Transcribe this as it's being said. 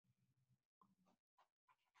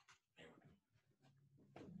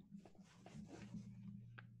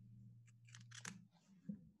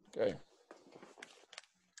Okay.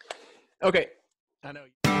 Okay. I know.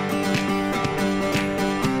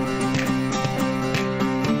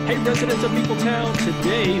 Hey, residents of MeepleTown.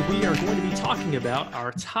 Today we are going to be talking about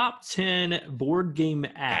our top 10 board game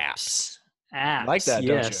apps. Apps. Like that,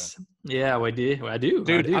 yes. don't you? Yeah, I do.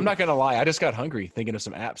 Dude, I'm not going to lie. I just got hungry thinking of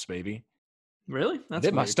some apps, baby. Really? That's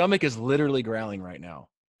My weird. stomach is literally growling right now.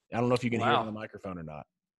 I don't know if you can hear it Wow. on the microphone or not.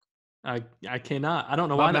 I cannot. I don't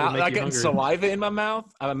know why that would make I'm you getting hungry. saliva in my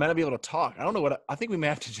mouth. I might not be able to talk. I don't know what. I think we may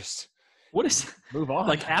have to just What is move on.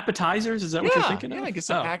 like appetizers? Is that what you're thinking of? Yeah, get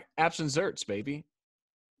some apps and zerts, baby.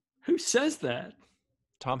 Who says that?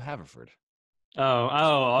 Tom Haverford.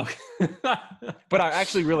 Oh. But I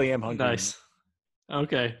actually really am hungry. Nice.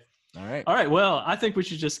 Okay. All right. All right. Well, I think we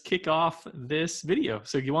should just kick off this video.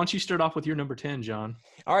 So why don't you start off with your number 10, John?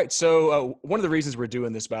 All right. So one of the reasons we're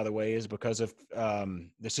doing this, by the way, is because of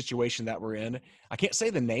the situation that we're in. I can't say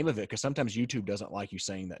the name of it because sometimes YouTube doesn't like you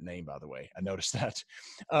saying that name, by the way. I noticed that.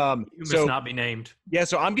 You must not be named. Yeah.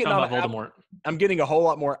 So I'm getting Voldemort. I'm getting a whole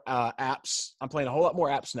lot more apps. I'm playing a whole lot more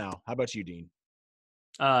apps now. How about you, Dean?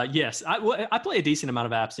 Yes. I play a decent amount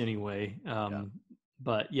of apps anyway.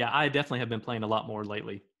 But yeah, I definitely have been playing a lot more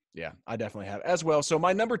lately. Yeah, I definitely have as well. So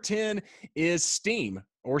my number 10 is Steam,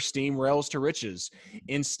 or Steam Rails to Riches.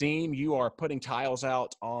 In Steam, you are putting tiles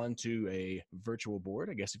out onto a virtual board,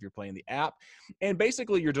 I guess if you're playing the app, and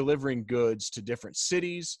basically you're delivering goods to different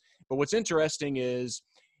cities. But what's interesting is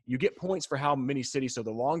you get points for how many cities. So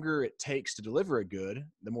the longer it takes to deliver a good,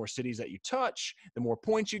 the more cities that you touch, the more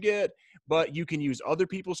points you get. But you can use other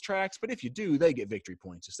people's tracks. But if you do, they get victory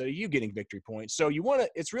points instead of you getting victory points. So you want to,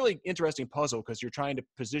 it's really interesting puzzle because you're trying to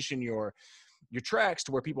position your tracks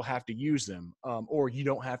to where people have to use them, or you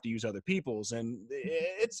don't have to use other people's. And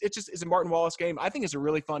it's a Martin Wallace game. I think it's a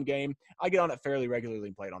really fun game. I get on it fairly regularly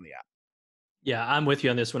and play it on the app. Yeah, I'm with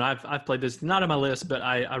you on this one. I've played this, not on my list, but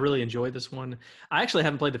I really enjoyed this one. I actually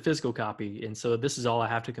haven't played the physical copy, and so this is all I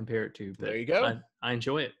have to compare it to. But there you go. I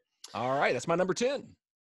enjoy it. All right, that's my number 10.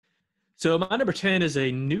 So my number 10 is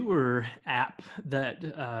a newer app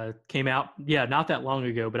that came out, not that long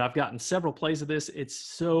ago, but I've gotten several plays of this. It's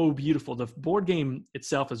so beautiful. The board game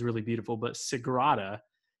itself is really beautiful, but Sagrada,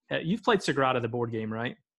 you've played Sagrada, the board game,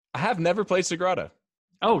 right? I have never played Sagrada.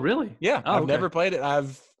 Oh, really? Yeah, I've never played it.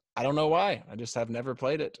 I don't know why. I just have never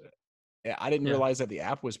played it. I didn't realize that the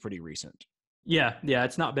app was pretty recent. Yeah,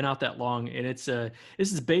 it's not been out that long, and this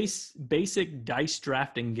is basic dice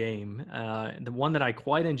drafting game. The one that I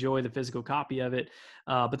quite enjoy, the physical copy of it.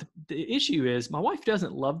 But the issue is my wife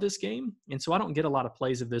doesn't love this game, and so I don't get a lot of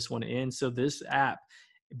plays of this one in. So this app,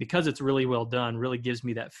 because it's really well done, really gives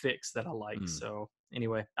me that fix that I like. So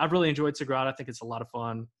anyway, I've really enjoyed Sagrada. I think it's a lot of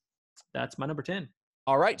fun. That's my number 10.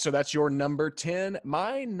 All right, so that's your number 10.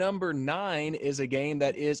 My number 9 is a game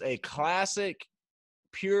that is a classic,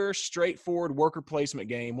 pure, straightforward worker placement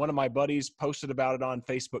game. One of my buddies posted about it on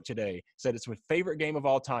Facebook today. Said it's my favorite game of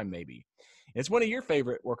all time, maybe. It's one of your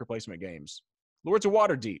favorite worker placement games, Lords of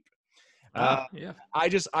Waterdeep. Yeah.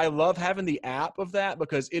 I love having the app of that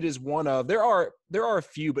because it is one of there are a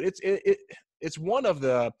few, but it's one of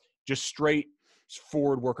the just straight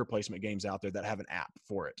forward worker placement games out there that have an app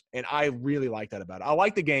for it. And I really like that about it. I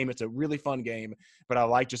like the game. It's a really fun game, but I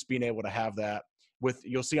like just being able to have that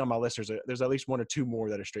you'll see on my list, there's at least one or two more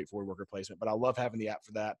that are straightforward worker placement, but I love having the app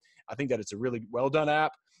for that. I think that it's a really well done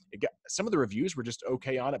app. Some of the reviews were just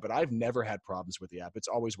okay on it, but I've never had problems with the app. It's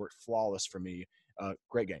always worked flawless for me.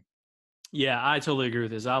 Great game. Yeah, I totally agree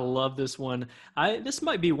with this. I love this one. This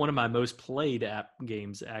might be one of my most played app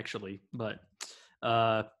games, actually, but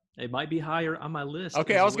it might be higher on my list.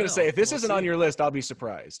 Okay, I was going to say, if this isn't on your list, I'll be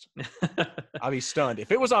surprised. I'll be stunned.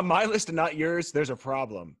 If it was on my list and not yours, there's a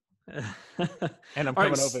problem. And I'm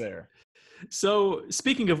coming over there. So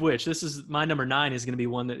speaking of which, this is my number 9 is going to be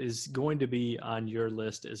one that is going to be on your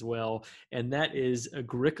list as well. And that is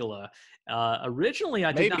Agricola. Originally,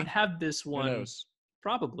 I did not have this one. Who knows?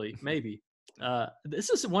 Probably, maybe. This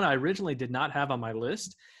is one I originally did not have on my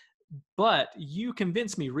list. But you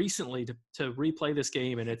convinced me recently to replay this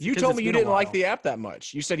game, and you told me you didn't like the app that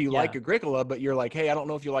much. You said you like Agricola, but you're like, hey, I don't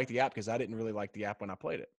know if you like the app because I didn't really like the app when I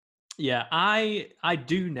played it. Yeah, I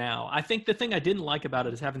do now. I think the thing I didn't like about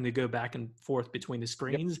it is having to go back and forth between the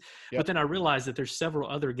screens. Yep. But then I realized that there's several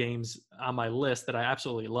other games on my list that I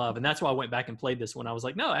absolutely love, and that's why I went back and played this one. I was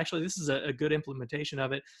like, no, actually, this is a good implementation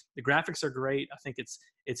of it. The graphics are great. I think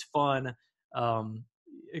it's fun.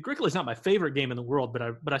 Agricola is not my favorite game in the world,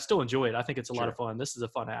 but I still enjoy it. I think it's a lot of fun. This is a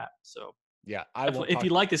fun app. So yeah, if you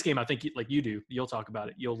like this game, I think like you do, you'll talk about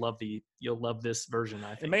it. You'll love this version.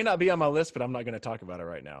 I think it may not be on my list, but I'm not going to talk about it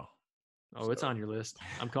right now. Oh, so. It's on your list.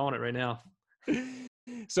 I'm calling it right now.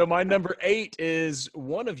 So my number 8 is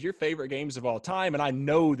one of your favorite games of all time, and I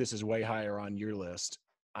know this is way higher on your list,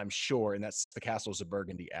 I'm sure, and that's the Castles of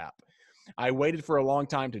Burgundy app. I waited for a long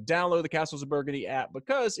time to download the Castles of Burgundy app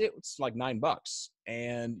because it was like $9,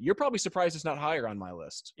 and you're probably surprised it's not higher on my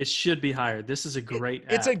list. It should be higher. This is a great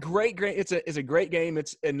app. It's a great it's a great game.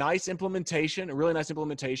 It's a nice implementation, a really nice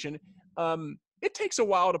implementation. It takes a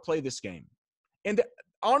while to play this game, and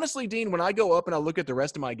honestly, Dean, when I go up and I look at the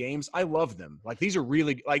rest of my games, I love them. Like, these are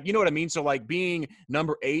really, like, you know what I mean? So, like, being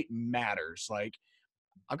number 8 matters. Like,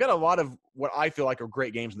 I've got a lot of what I feel like are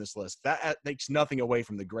great games in this list. That takes nothing away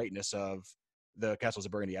from the greatness of the Castles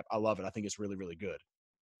of Burgundy app. I love it. I think it's really, really good.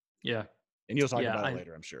 Yeah. And you'll talk about it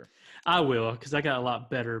later, I'm sure. I will, because I got a lot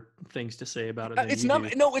better things to say about it than it's you not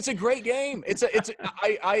do. No, it's a great game.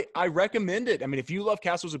 I recommend it. I mean, if you love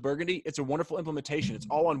Castles of Burgundy, it's a wonderful implementation. It's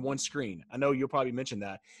all on one screen. I know you'll probably mention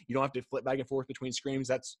that. You don't have to flip back and forth between screens.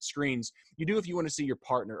 That's screens. You do if you want to see your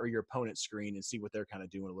partner or your opponent's screen and see what they're kind of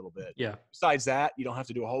doing a little bit. Yeah. Besides that, you don't have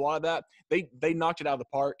to do a whole lot of that. They knocked it out of the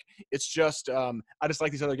park. It's just I just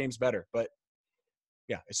like these other games better. But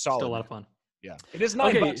yeah, it's solid. Still a lot of fun. Yeah, it is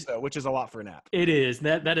 $9 though, which is a lot for an app. It is.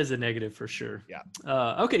 That is a negative for sure.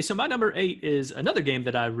 Yeah. Okay, so my number 8 is another game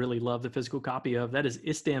that I really love the physical copy of. That is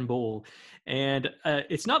Istanbul, and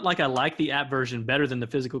it's not like I like the app version better than the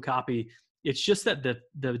physical copy. It's just that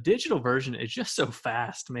the digital version is just so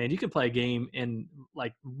fast, man. You can play a game in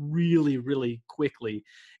like really, really quickly,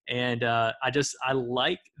 and I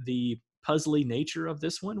like the puzzly nature of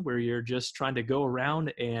this one, where you're just trying to go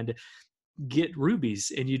around and get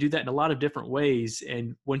rubies, and you do that in a lot of different ways.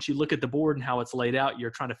 And once you look at the board and how it's laid out, you're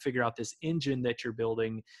trying to figure out this engine that you're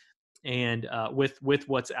building, and with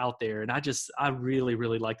what's out there. And I really,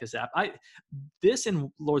 really like this app. This and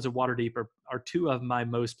Lords of Waterdeep are 2 of my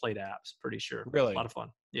most played apps, pretty sure. Really? A lot of fun.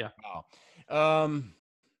 Yeah. Wow.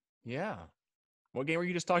 Yeah. What game were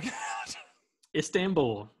you just talking about?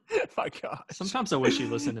 Istanbul. My God. Sometimes I wish you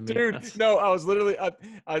listened to me. Dude, no, I was literally,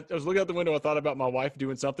 I was looking out the window. I thought about my wife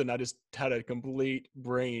doing something. I just had a complete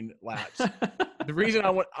brain lapse. The reason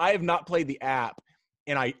I have not played the app,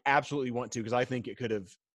 and I absolutely want to, because I think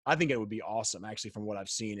it would be awesome, actually, from what I've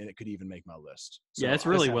seen, and it could even make my list. So yeah, it's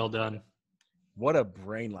really well done. What a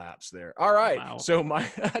brain lapse there. All right. Wow. So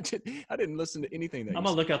I didn't listen to anything that I'm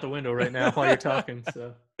going to look out the window right now while you're talking.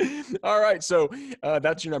 So. All right. So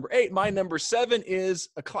that's your number 8. My number 7 is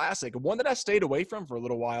a classic, one that I stayed away from for a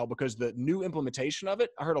little while because the new implementation of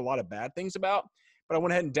it, I heard a lot of bad things about, but I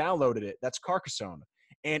went ahead and downloaded it. That's Carcassonne.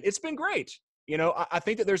 And it's been great. You know, I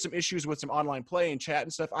think that there's some issues with some online play and chat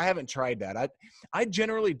and stuff. I haven't tried that. I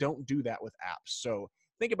generally don't do that with apps. So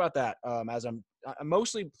think about that as I'm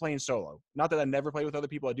mostly playing solo. Not that I never play with other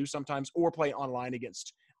people. I do sometimes, or play online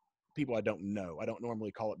against people I don't know. I don't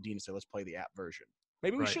normally call up Dean and say, let's play the app version.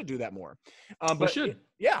 Maybe we should do that more. We should.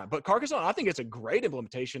 But Carcassonne, I think it's a great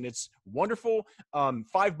implementation. It's wonderful.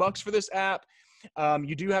 $5 for this app.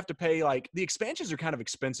 You do have to pay, like, the expansions are kind of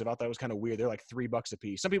expensive. I thought it was kind of weird. They're like $3 a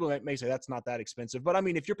piece. Some people may say that's not that expensive, but I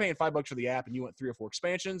mean, if you're paying $5 for the app and you want 3 or 4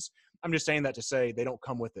 expansions, I'm just saying that to say they don't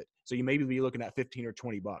come with it. So you maybe be looking at $15 or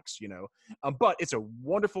 $20, you know. But it's a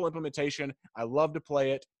wonderful implementation. I love to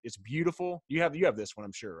play it. It's beautiful. You have this one,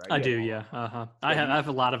 I'm sure, right? I do, yeah. I have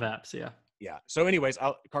a lot of apps, yeah. Yeah. So, anyways,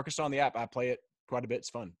 Carcassonne, the app, I play it quite a bit. It's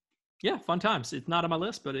fun. Yeah, fun times. It's not on my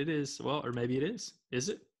list, but it is. Well, or maybe it is. Is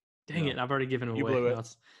it? Dang it, I've already given it away. You blew it. No,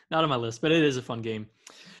 it's not on my list, but it is a fun game.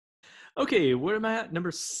 Okay, where am I at?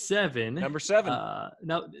 Number 7. Number 7.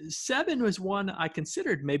 Now, 7 was one I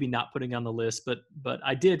considered maybe not putting on the list, but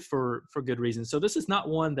I did for good reason. So this is not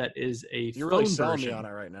one that is a You're phone really selling version. me on it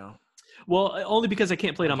right now. Well, only because I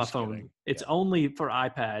can't play it on my phone. Kidding. It's only for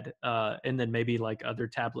iPad, and then maybe like other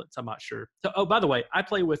tablets. I'm not sure. So, oh, by the way, I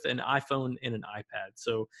play with an iPhone and an iPad.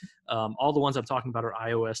 So all the ones I'm talking about are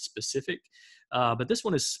iOS specific. But this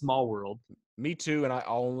one is Small World. Me too, and I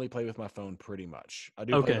only play with my phone pretty much. I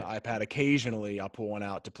do play with the iPad. Occasionally, I'll pull one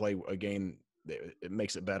out to play a game. It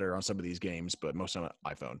makes it better on some of these games, but most on an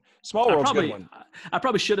iPhone. Small World's a good one. I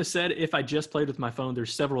probably should have said if I just played with my phone,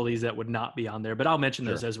 there's several of these that would not be on there, but I'll mention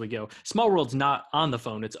those as we go. Small World's not on the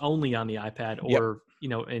phone. It's only on the iPad or,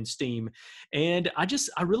 in Steam. And I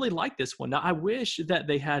really like this one. Now, I wish that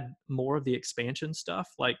they had more of the expansion stuff.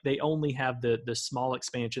 Like, they only have the small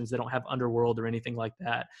expansions. They don't have Underworld or anything like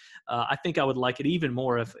that. I think I would like it even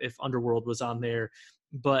more if Underworld was on there.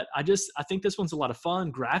 But I think this one's a lot of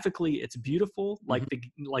fun. Graphically, it's beautiful. Like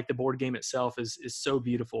the board game itself is so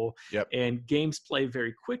beautiful. Yep. And games play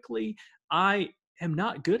very quickly. I am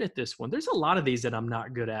not good at this one. There's a lot of these that I'm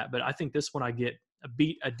not good at, but I think this one I get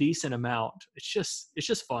a decent amount. It's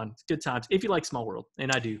just fun. It's good times if you like Small World,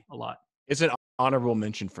 and I do a lot. It's an honorable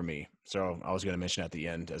mention for me. So I was going to mention at the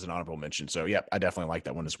end as an honorable mention. So, yeah, I definitely like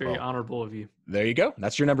that one as well. Very honorable of you. There you go.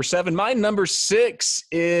 That's your number 7. My number 6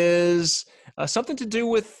 is something to do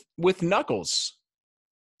with knuckles.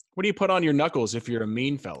 What do you put on your knuckles if you're a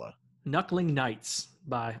mean fella? Knuckling Knights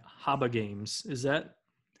by Havre Games. Is that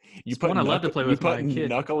you put one I love to play with my kid?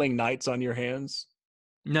 Knuckling Knights on your hands?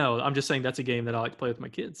 No, I'm just saying that's a game that I like to play with my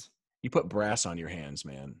kids. You put brass on your hands,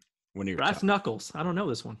 man. When you're brass tough. knuckles. I don't know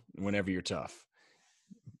this one. Whenever you're tough.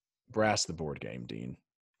 Brass the board game, Dean.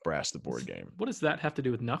 Brass the board game. What does that have to do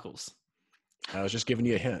with knuckles? I was just giving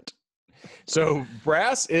you a hint. So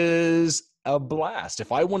brass is a blast.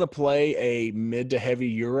 If I want to play a mid to heavy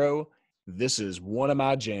Euro, this is one of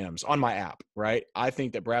my jams on my app, right? I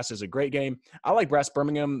think that brass is a great game. I like Brass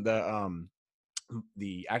Birmingham, the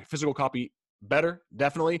physical copy better,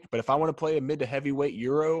 definitely. But if I want to play a mid to heavyweight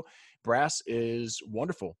Euro, brass is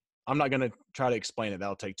wonderful. I'm not going to try to explain it.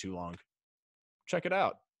 That'll take too long. Check it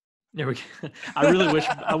out. There we go.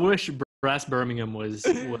 I wish Brass Birmingham was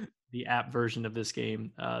the app version of this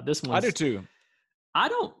game. This one, I do too. I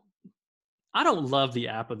don't love the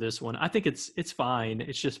app of this one. I think it's fine.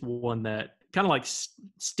 It's just one that kind of like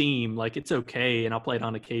Steam, like it's okay, and I'll play it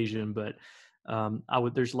on occasion. But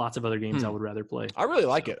there's lots of other games I would rather play. I really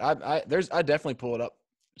like it. I definitely pull it up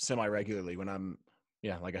semi regularly when I'm,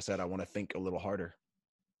 like I said, I want to think a little harder.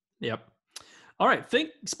 Yep. All right.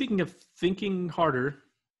 Speaking of thinking harder,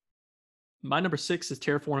 my number 6 is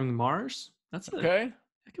Terraforming Mars. Okay.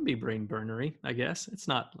 That can be brain burnery, I guess. It's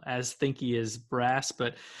not as thinky as brass,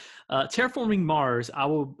 but Terraforming Mars, I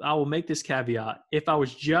will make this caveat. If I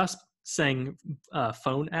was just saying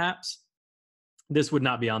phone apps, this would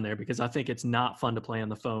not be on there because I think it's not fun to play on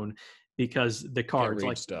the phone because the cards,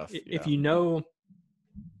 like stuff. If you know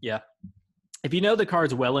the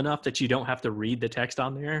cards well enough that you don't have to read the text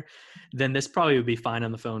on there, then this probably would be fine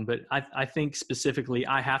on the phone. But I think specifically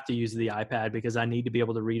I have to use the iPad because I need to be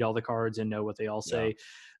able to read all the cards and know what they all say.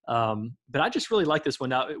 But I just really like this one.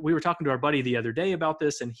 Now, we were talking to our buddy the other day about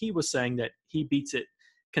this, and he was saying that he beats it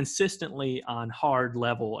consistently on hard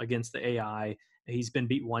level against the AI. He's been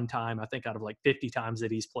beat one time, I think, out of like 50 times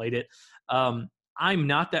that he's played it. I'm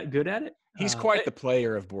not that good at it. He's quite the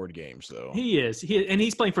player of board games, though. He is. And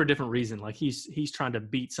he's playing for a different reason. Like he's trying to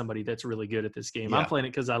beat somebody that's really good at this game. Yeah. I'm playing it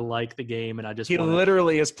because I like the game, and I just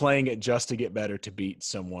literally is playing it just to get better, to beat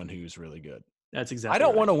someone who's really good. That's exactly. I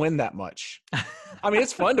don't want to win that much. I mean,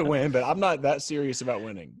 it's fun to win, but I'm not that serious about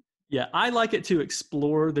winning. Yeah, I like it to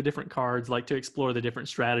explore the different cards, like to explore the different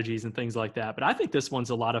strategies and things like that. But I think this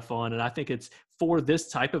one's a lot of fun, and I think it's for this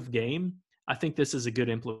type of game. I think this is a good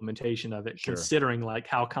implementation of it, considering like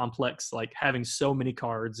how complex, like having so many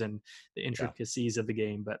cards and the intricacies of the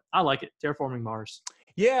game. But I like it. Terraforming Mars.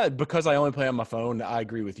 Yeah, because I only play on my phone. I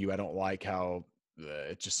agree with you. I don't like how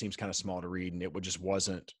it just seems kind of small to read, and it just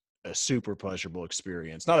wasn't a super pleasurable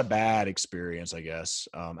experience. Not a bad experience, I guess.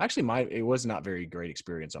 Actually, it was not very great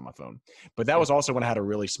experience on my phone. But that was also when I had a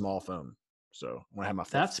really small phone. So when I had my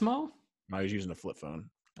flip that small, I was using a flip phone.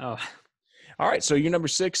 Oh. All right, so your number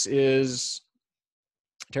 6 is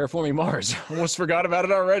Terraforming Mars. Almost forgot about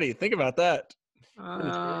it already. Think about that.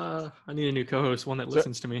 I need a new co-host, one that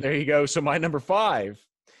listens to me. There you go. So my number 5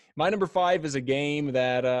 is a game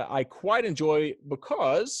that I quite enjoy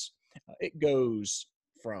because it goes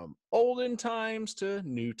from olden times to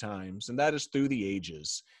new times, and that is Through the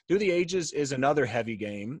Ages. Through the Ages is another heavy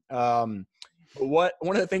game. One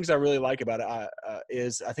of the things I really like about it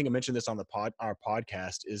is, I think I mentioned this on our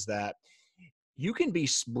podcast, is that you can be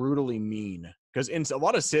brutally mean, because in a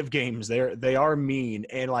lot of Civ games, they are mean.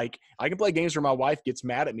 And like, I can play games where my wife gets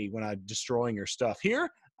mad at me when I'm destroying her stuff. Here,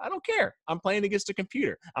 I don't care. I'm playing against a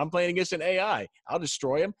computer. I'm playing against an AI. I'll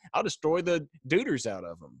destroy them. I'll destroy the duders out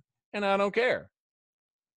of them. And I don't care.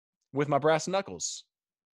 With my brass knuckles.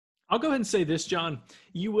 I'll go ahead and say this, John.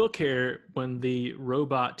 You will care when the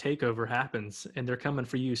robot takeover happens and they're coming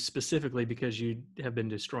for you specifically because you have been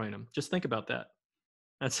destroying them. Just think about that.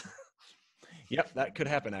 That's... Yep, that could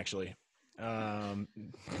happen, actually.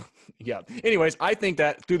 Yeah. Anyways, I think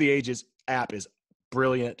that Through the Ages app is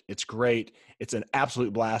brilliant. It's great. It's an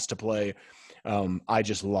absolute blast to play. I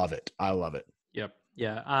just love it. I love it. Yep.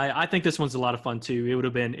 Yeah. I think this one's a lot of fun too. It would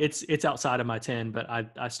have been, it's outside of my 10, but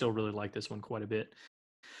I still really like this one quite a bit.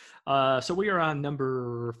 So we are on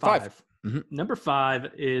number 5. Mm-hmm. Number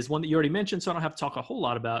 5 is one that you already mentioned, so I don't have to talk a whole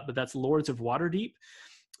lot about, but that's Lords of Waterdeep.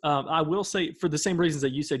 I will say, for the same reasons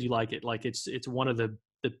that you said you like it, like it's one of the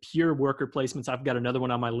pure worker placements. I've got another one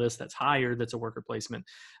on my list that's higher, that's a worker placement.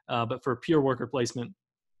 But for pure worker placement,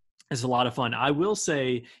 it's a lot of fun. I will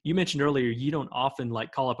say, you mentioned earlier, you don't often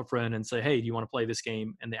like call up a friend and say, hey, do you want to play this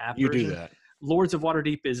game? And the app you version. do that. Lords of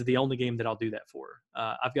Waterdeep is the only game that I'll do that for.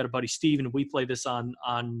 I've got a buddy Steve, and we play this on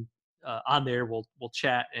there. We'll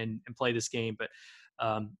chat and play this game. But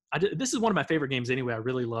this is one of my favorite games anyway. I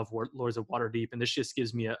really love Lords of Waterdeep, and this just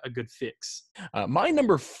gives me a good fix. My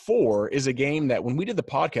number 4 is a game that when we did the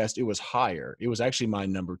podcast, it was higher. It was actually my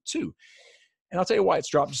number 2. And I'll tell you why it's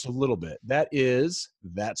dropped just a little bit. That's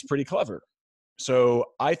Pretty Clever. So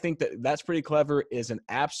I think That's Pretty Clever is an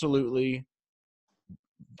absolutely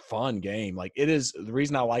fun game. Like, it is, the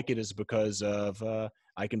reason I like it is because of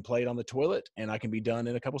I can play it on the toilet and I can be done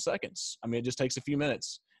in a couple seconds. I mean, it just takes a few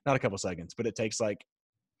minutes, not a couple seconds, but it takes like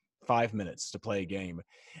 5 minutes to play a game.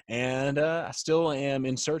 And I still am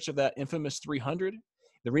in search of that infamous 300.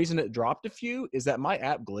 The reason it dropped a few is that my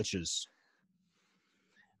app glitches.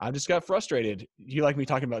 I just got frustrated. You like me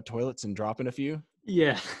talking about toilets and dropping a few?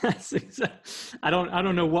 Yeah, I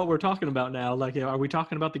don't know what we're talking about now. Like, are we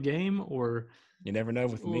talking about the game or? You never know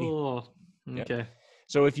with me. Oh, okay. Yep.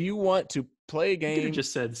 So if you want to play a game, you could have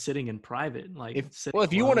just said sitting in private. Like,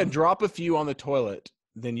 if you want to drop a few on the toilet,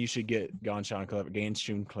 then you should get Ganz schön clever. Ganz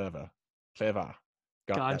schön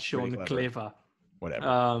clever.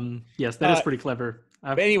 Whatever. Yes, that is pretty clever.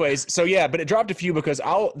 But anyways, so yeah, but it dropped a few because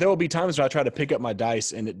there will be times when I try to pick up my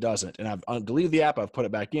dice and it doesn't, and I've deleted the app, I've put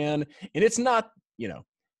it back in, and it's not,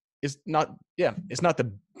 it's not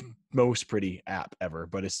the most pretty app ever,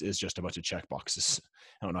 but it's just a bunch of check boxes.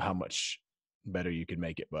 I don't know how much better you could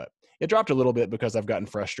make it, but it dropped a little bit because I've gotten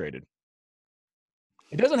frustrated.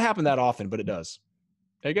 It doesn't happen that often, but it does.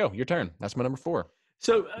 There you go. Your turn. That's my number 4.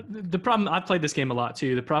 So the problem, I've played this game a lot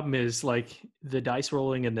too. The problem is like the dice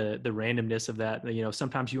rolling and the randomness of that.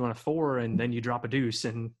 Sometimes you want a 4 and then you drop a deuce,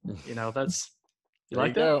 and that's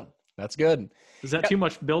like that. That's good. Is that too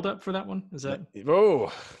much build up for that one? Is that?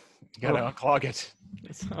 Oh, you gotta unclog it.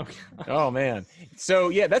 Okay. Oh man. So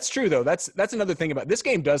yeah, that's true though. That's another thing about this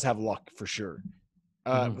game. Does have luck for sure.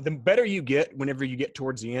 The better you get, whenever you get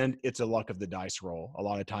towards the end, it's a luck of the dice roll a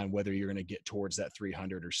lot of time, whether you're going to get towards that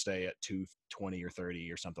 300 or stay at 220 or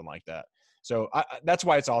 30 or something like that. So that's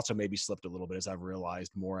why it's also maybe slipped a little bit, as I've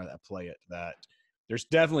realized more as I play it, that there's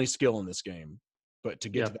definitely skill in this game, but to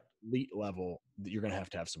get to that elite level, you're going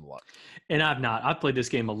to have some luck. And I've played this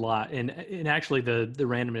game a lot, and actually the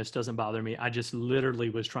randomness doesn't bother me. I just literally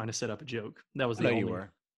was trying to set up a joke. That was the only. You were.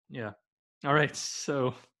 Yeah. All right.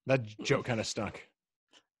 So that joke kind of stunk.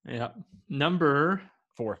 Yeah. Number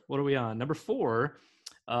 4. What are we on? Number 4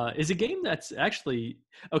 is a game that's actually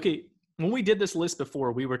okay. When we did this list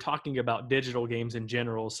before, we were talking about digital games in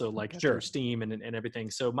general. So like through Steam and everything.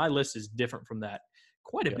 So my list is different from that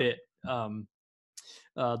quite a bit.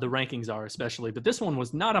 The rankings are especially, but this one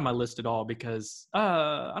was not on my list at all because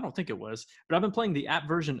I don't think it was, but I've been playing the app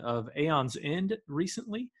version of Aeon's End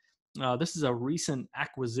recently. This is a recent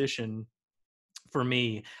acquisition for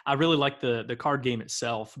me. I really like the card game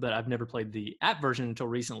itself, but I've never played the app version until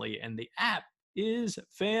recently, and the app is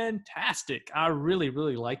fantastic. I really,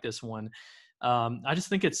 really like this one. I just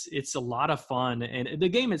think it's a lot of fun, and the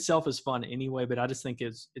game itself is fun anyway, but I just think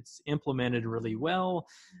it's implemented really well.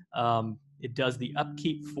 It does the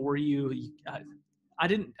upkeep for you. I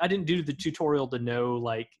didn't do the tutorial to know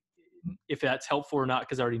like if that's helpful or not,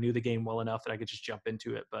 because I already knew the game well enough that I could just jump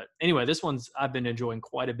into it. But anyway, this one's I've been enjoying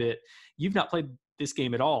quite a bit. You've not played this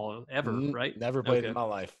game at all, ever, right? Never played it in my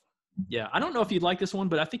life. Yeah, I don't know if you'd like this one,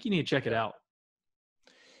 but I think you need to check it out.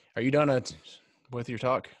 Are you done with your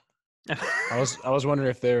talk? I was wondering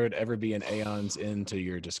if there would ever be an Aeon's End to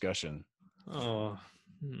your discussion. Oh,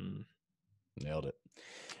 Nailed it.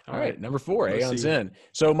 All right, number 4, Aeon's End.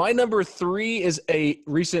 So my number 3 is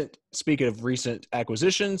speaking of recent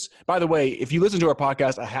acquisitions. By the way, if you listen to our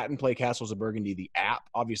podcast, I hadn't played Castles of Burgundy, the app.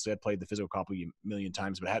 Obviously, I played the physical copy a million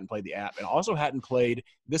times, but I hadn't played the app. And also hadn't played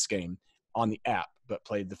this game on the app, but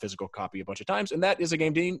played the physical copy a bunch of times. And that is a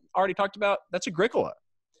game Dean already talked about. That's Agricola.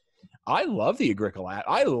 I love the Agricola app.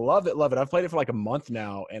 I love it. I've played it for like a month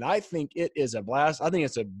now, and I think it is a blast. I think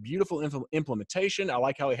it's a beautiful implementation. I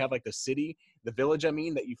like how they have like the village,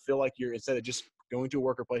 that you feel like you're, instead of just going to a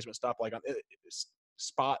worker placement stop like on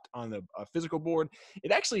spot on the physical board,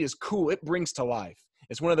 it actually is cool. It brings to life.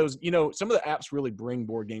 It's one of those, some of the apps really bring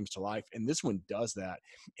board games to life, and this one does that,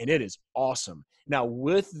 and it is awesome. Now,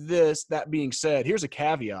 with that being said, here's a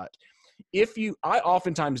caveat. I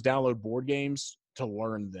oftentimes download board games to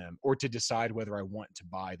learn them or to decide whether I want to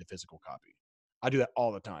buy the physical copy. I do that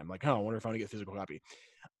all the time. Like, I wonder if I want to get the physical copy.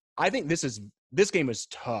 I think this game is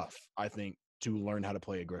tough, I think, to learn how to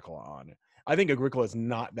play Agricola on. I think Agricola is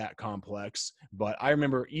not that complex, but I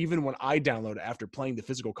remember even when I downloaded after playing the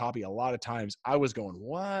physical copy, a lot of times I was going,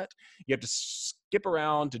 what? You have to skip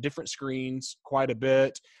around to different screens quite a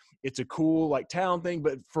bit. It's a cool like town thing,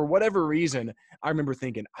 but for whatever reason, I remember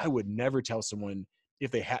thinking I would never tell someone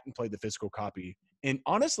if they hadn't played the physical copy and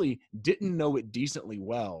honestly didn't know it decently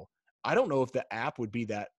well. I don't know if the app would be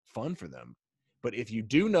that fun for them. But if you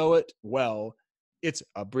do know it well, it's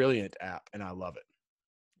a brilliant app and I love it.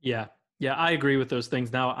 Yeah. Yeah, I agree with those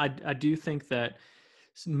things. Now, I do think that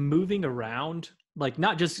moving around, like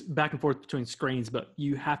not just back and forth between screens, but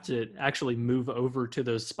you have to actually move over to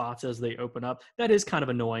those spots as they open up. That is kind of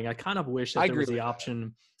annoying. I kind of wish that there was the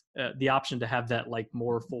option to have that like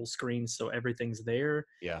more full screen so everything's there.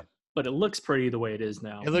 Yeah. But it looks pretty the way it is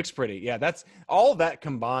now. It looks pretty. Yeah, that's all that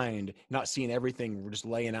combined, not seeing everything just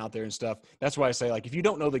laying out there and stuff. That's why I say, like, if you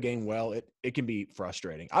don't know the game well, it can be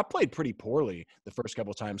frustrating. I played pretty poorly the first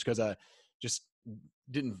couple of times because I just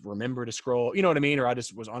didn't remember to scroll. You know what I mean? Or I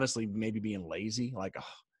just was honestly maybe being lazy. Like, oh,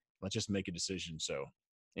 let's just make a decision. So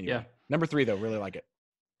anyway, yeah. Number 3, though, really like it.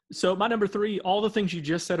 So my number 3, all the things you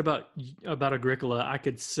just said about Agricola, I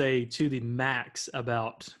could say to the max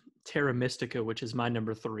about Terra Mystica, which is my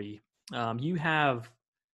number 3. You have,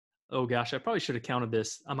 oh gosh, I probably should have counted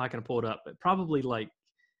this. I'm not going to pull it up, but probably like,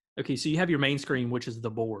 okay, so you have your main screen, which is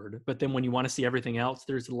the board. But then when you want to see everything else,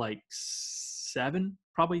 there's like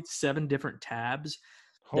probably seven different tabs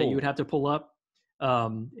that you would have to pull up.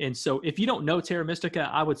 And so if you don't know Terra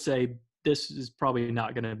Mystica, I would say this is probably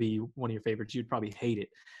not going to be one of your favorites. You'd probably hate it.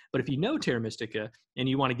 But if you know Terra Mystica and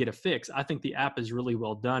you want to get a fix, I think the app is really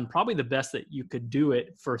well done. Probably the best that you could do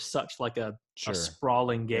it for such like a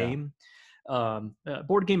sprawling game. Yeah.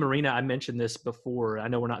 Board Game Arena, I mentioned this before. I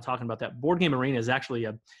know we're not talking about that. Board Game Arena is actually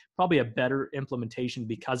probably a better implementation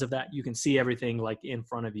because of that. You can see everything like in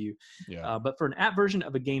front of you. Yeah. But for an app version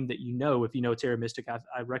of a game that you know, if you know Terra Mystica,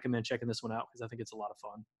 I recommend checking this one out because I think it's a lot of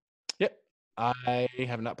fun. Yep. I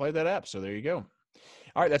have not played that app, so there you go.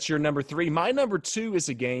 All right, that's your number 3. My number 2 is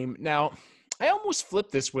a game. Now, I almost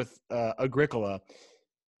flipped this with Agricola.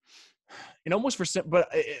 And almost but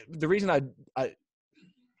the reason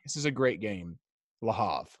this is a great game. Le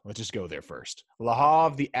Havre. Let's just go there first. Le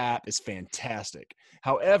Havre, the app is fantastic.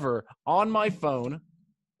 However, on my phone,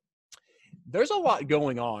 there's a lot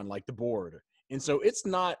going on, like the board. And so it's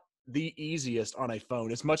not the easiest on a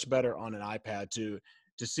phone. It's much better on an iPad to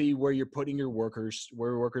see where you're putting your workers,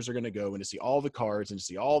 where your workers are going to go, and to see all the cards and to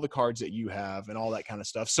see all the cards that you have and all that kind of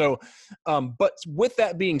stuff. So, but with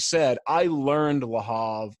that being said, I learned Le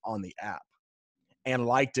Havre on the app and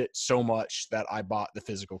liked it so much that I bought the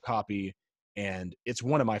physical copy, and it's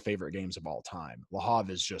one of my favorite games of all time. Le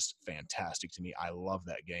Havre is just fantastic to me. I love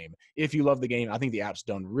that game. If you love the game, I think the app's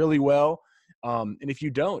done really well. And if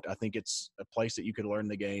you don't, I think it's a place that you could learn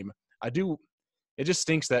the game. It just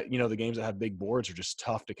stinks that, the games that have big boards are just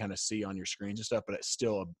tough to kind of see on your screens and stuff, but it's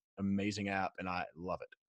still an amazing app, and I love it.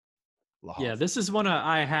 Yeah, this is one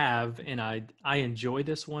I have, and I enjoy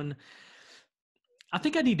this one. I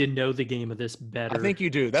think I need to know the game of this better. I think you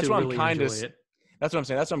do. That's what I'm kind of. That's what I'm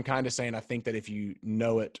saying. That's what I'm kind of saying. I think that if you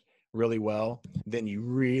know it really well, then you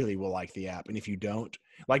really will like the app. And if you don't,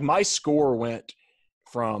 like my score went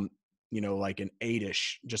from like an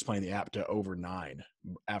 8-ish just playing the app to over 9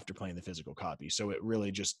 after playing the physical copy. So it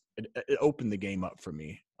really just it opened the game up for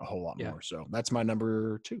me a whole lot more. So that's my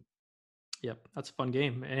number 2. Yep, that's a fun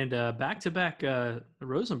game. And back-to-back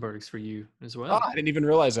Rosenbergs for you as well. Oh, I didn't even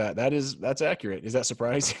realize that. That's accurate. Is that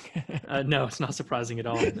surprising? No, it's not surprising at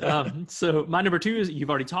all. So my number 2 is you've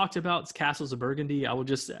already talked about. It's Castles of Burgundy. I will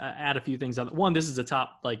just add a few things on. One, this is a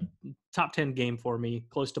top 10 game for me,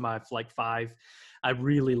 close to my 5. I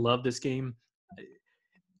really love this game.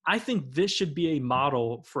 I think this should be a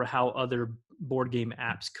model for how other board game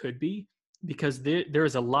apps could be, because there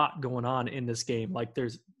is a lot going on in this game. Like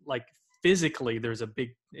physically,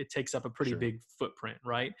 it takes up a pretty big footprint,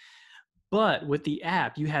 right? But with the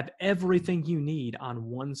app, you have everything you need on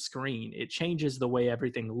one screen. It changes the way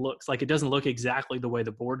everything looks. Like it doesn't look exactly the way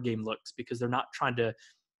the board game looks because they're not trying to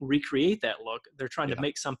recreate that look. They're trying to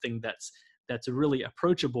make something that's really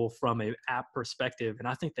approachable from an app perspective. And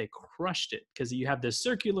I think they crushed it because you have this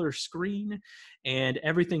circular screen and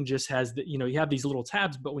everything just has you have these little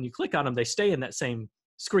tabs, but when you click on them, they stay in that same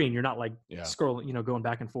screen. You're not scrolling, going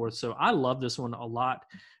back and forth. So I love this one a lot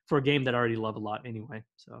for a game that I already love a lot anyway.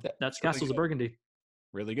 So that's Castles of Burgundy.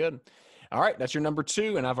 Really good. All right. That's your number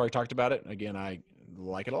 2. And I've already talked about it. Again, I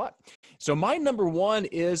like it a lot. So my number 1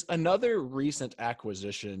 is another recent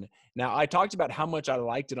acquisition. Now, I talked about how much I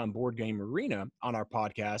liked it on Board Game Arena on our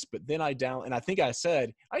podcast, but then and I think I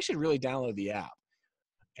said I should really download the app.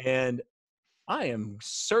 And I am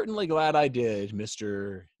certainly glad I did,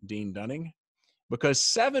 Mr. Dean Dunning, because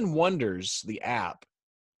 7 Wonders, the app,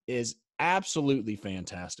 is absolutely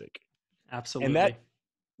fantastic. Absolutely. And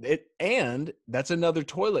And that's another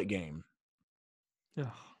toilet game. Ugh.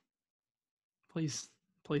 Please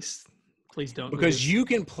don't do Because this. you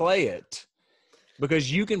can play it.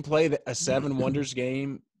 Because you can play a Seven Wonders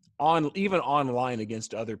game even online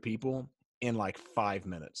against other people in like 5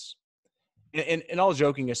 minutes. And all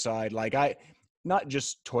joking aside, like not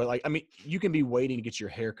just toilet. Like, I mean, you can be waiting to get your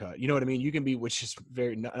hair cut. You know what I mean? You can be, which is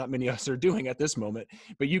not many of us are doing at this moment,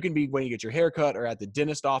 but you can be waiting to get your hair cut or at the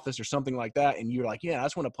dentist office or something like that. And you're like, yeah, I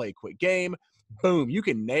just want to play a quick game. Boom, you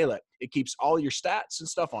can nail it. It keeps all your stats and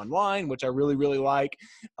stuff online, which I really, really like.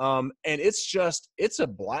 And it's a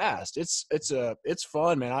blast. It's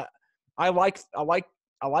fun, man. I like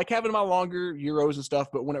having my longer Euros and stuff,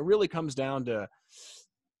 but when it really comes down to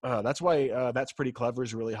that's why That's Pretty Clever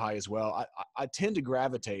is really high as well. I tend to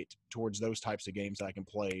gravitate towards those types of games that I can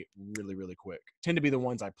play really, really quick. Tend to be the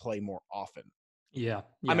ones I play more often. Yeah.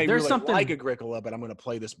 I may There's really something like Agricola, but I'm going to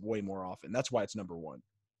play this way more often. That's why it's number one.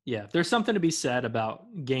 Yeah, there's something to be said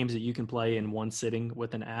about games that you can play in one sitting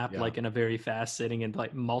with an app, like in a very fast sitting and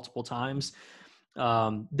like multiple times.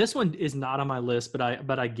 This one is not on my list, but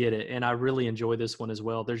I get it, and I really enjoy this one as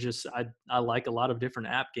well. There's just I like a lot of different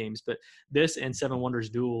app games, but this and Seven Wonders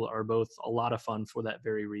Duel are both a lot of fun for that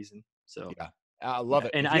very reason. So yeah, I love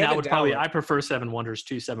it. And I prefer Seven Wonders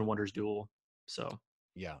to Seven Wonders Duel. So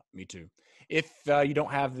yeah, me too. If you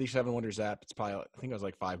don't have the Seven Wonders app, it's probably, I think it was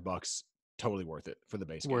like $5. Totally worth it for the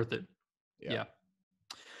base game. Worth it. Yeah.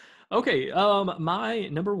 Okay, my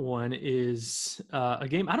number one is a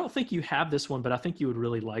game. I don't think you have this one, but I think you would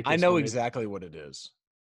really like it. I know exactly what it is.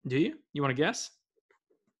 Do you? You want to guess?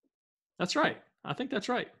 That's right. I think that's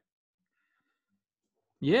right.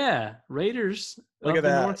 Yeah, Raiders Look of at the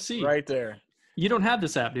that, North Sea. right there. You don't have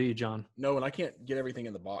this app, do you, John? No, and I can't get everything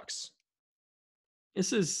in the box.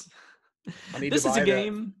 This is this is a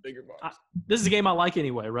game. Bigger box. This is a game I like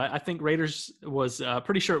anyway, right? I think Raiders was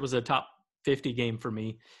pretty sure it was a top 50 game for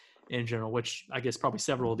me in general, which I guess probably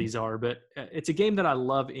several of these are, but it's a game that I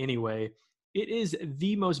love anyway. It is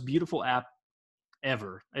the most beautiful app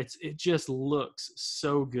ever. It just looks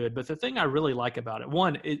so good. But the thing I really like about it,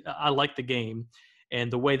 one, I like the game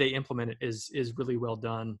and the way they implement it is really well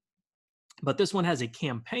done. But this one has a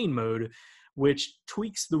campaign mode which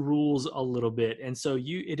tweaks the rules a little bit, and so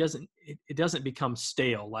it doesn't become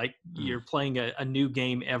stale, like you're playing a new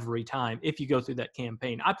game every time if you go through that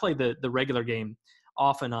campaign. I play the regular game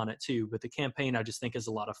often on it too, but the campaign I just think is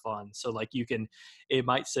a lot of fun. So like it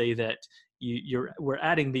might say that we're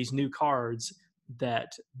adding these new cards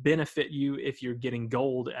that benefit you if you're getting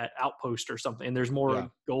gold at Outpost or something, and there's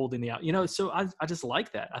more gold in the so I just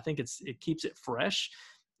like that. I think it keeps it fresh.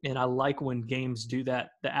 And I like when games do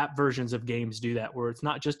that, the app versions of games do that, where it's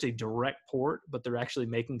not just a direct port, but they're actually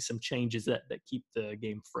making some changes that keep the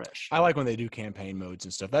game fresh. I like when they do campaign modes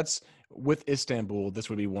and stuff. That's with Istanbul. This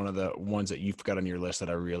would be one of the ones that you've got on your list that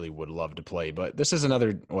I really would love to play. But this is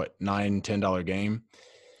another, $9-10 game.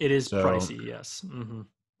 It is pricey, yes. Mm-hmm.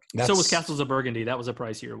 So was Castles of Burgundy. That was a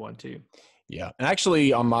pricier one too. Yeah. And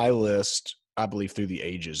actually on my list, I believe Through the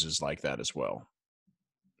Ages is like that as well.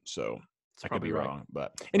 So I could be wrong,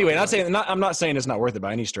 but anyway, I'm not saying it's not worth it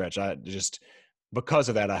by any stretch. I just, because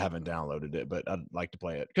of that, I haven't downloaded it, but I'd like to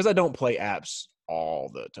play it because I don't play apps all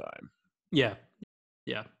the time. Yeah.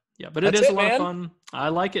 But it is a lot of fun. I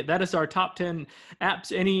like it. That is our top 10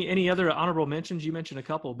 apps. Any other honorable mentions? You mentioned a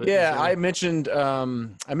couple, but I mentioned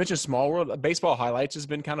Small World. Baseball Highlights has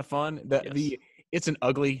been kind of fun. It's an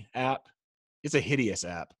ugly app. It's a hideous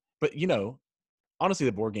app, but honestly,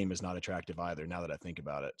 the board game is not attractive either. Now that I think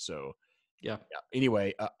about it, so. Yeah.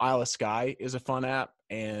 Anyway, Isle of Skye is a fun app,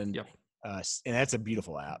 and that's a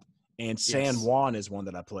beautiful app. And San Juan is one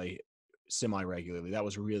that I play semi-regularly. That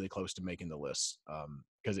was really close to making the list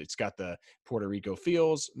because it's got the Puerto Rico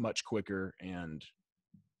feels, much quicker, and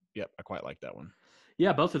I quite like that one.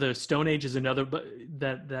 Yeah, both of those. Stone Age is another, but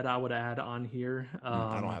that I would add on here.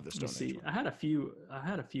 I don't have the Stone Age one. I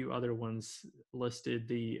had a few other ones listed.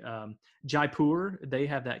 The Jaipur, they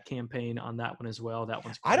have that campaign on that one as well. That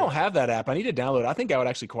one's cool. I don't have that app. I need to download it. I think I would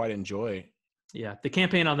actually quite enjoy. Yeah, the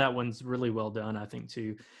campaign on that one's really well done, I think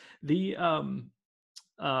too. The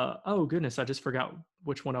oh goodness, I just forgot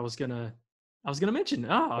which one I was gonna mention.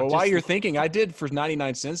 While you're thinking, I did for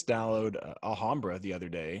 99 cents download Alhambra the other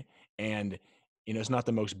day, and it's not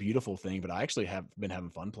the most beautiful thing, but I actually have been having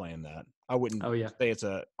fun playing that. I wouldn't say it's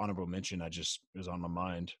a honorable mention. It was on my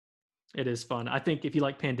mind. It is fun. I think if you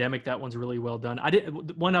like Pandemic, that one's really well done. I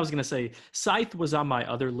was going to say Scythe was on my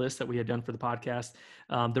other list that we had done for the podcast.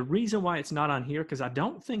 The reason why it's not on here, because I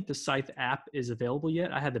don't think the Scythe app is available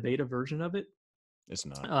yet. I had the beta version of it. It's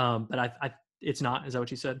not. But It's not. Is that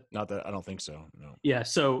what you said? Not that I don't think so. No. Yeah.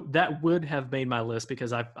 So that would have made my list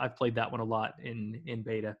because I've played that one a lot in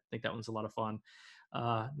beta. I think that one's a lot of fun.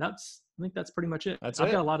 I think that's pretty much it. I've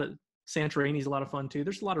got a lot of Santorini's a lot of fun too.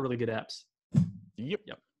 There's a lot of really good apps. Yep.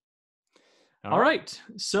 All right.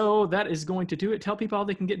 So that is going to do it. Tell people how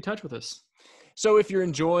they can get in touch with us. So if you're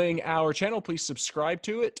enjoying our channel, please subscribe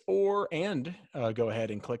to it and go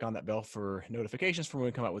ahead and click on that bell for notifications for when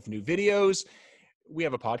we come out with new videos. We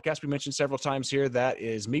have a podcast we mentioned several times here. That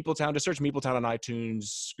is MeepleTown. Just search MeepleTown on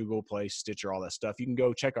iTunes, Google Play, Stitcher, all that stuff. You can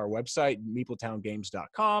go check our website,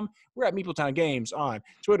 MeepleTownGames.com. We're at MeepleTown Games on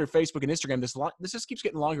Twitter, Facebook, and Instagram. This just keeps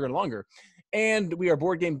getting longer and longer. And we are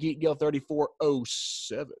Board Game Geek Guild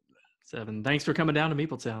 3407. Thanks for coming down to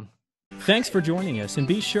MeepleTown. Thanks for joining us, and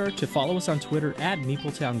be sure to follow us on Twitter at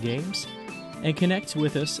MeepleTown Games, and connect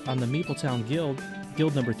with us on the MeepleTown Guild,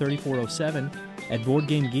 Guild number 3407, at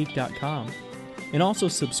BoardGameGeek.com, and also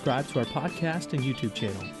subscribe to our podcast and YouTube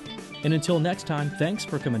channel. And until next time, thanks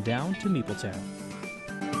for coming down to MeepleTown.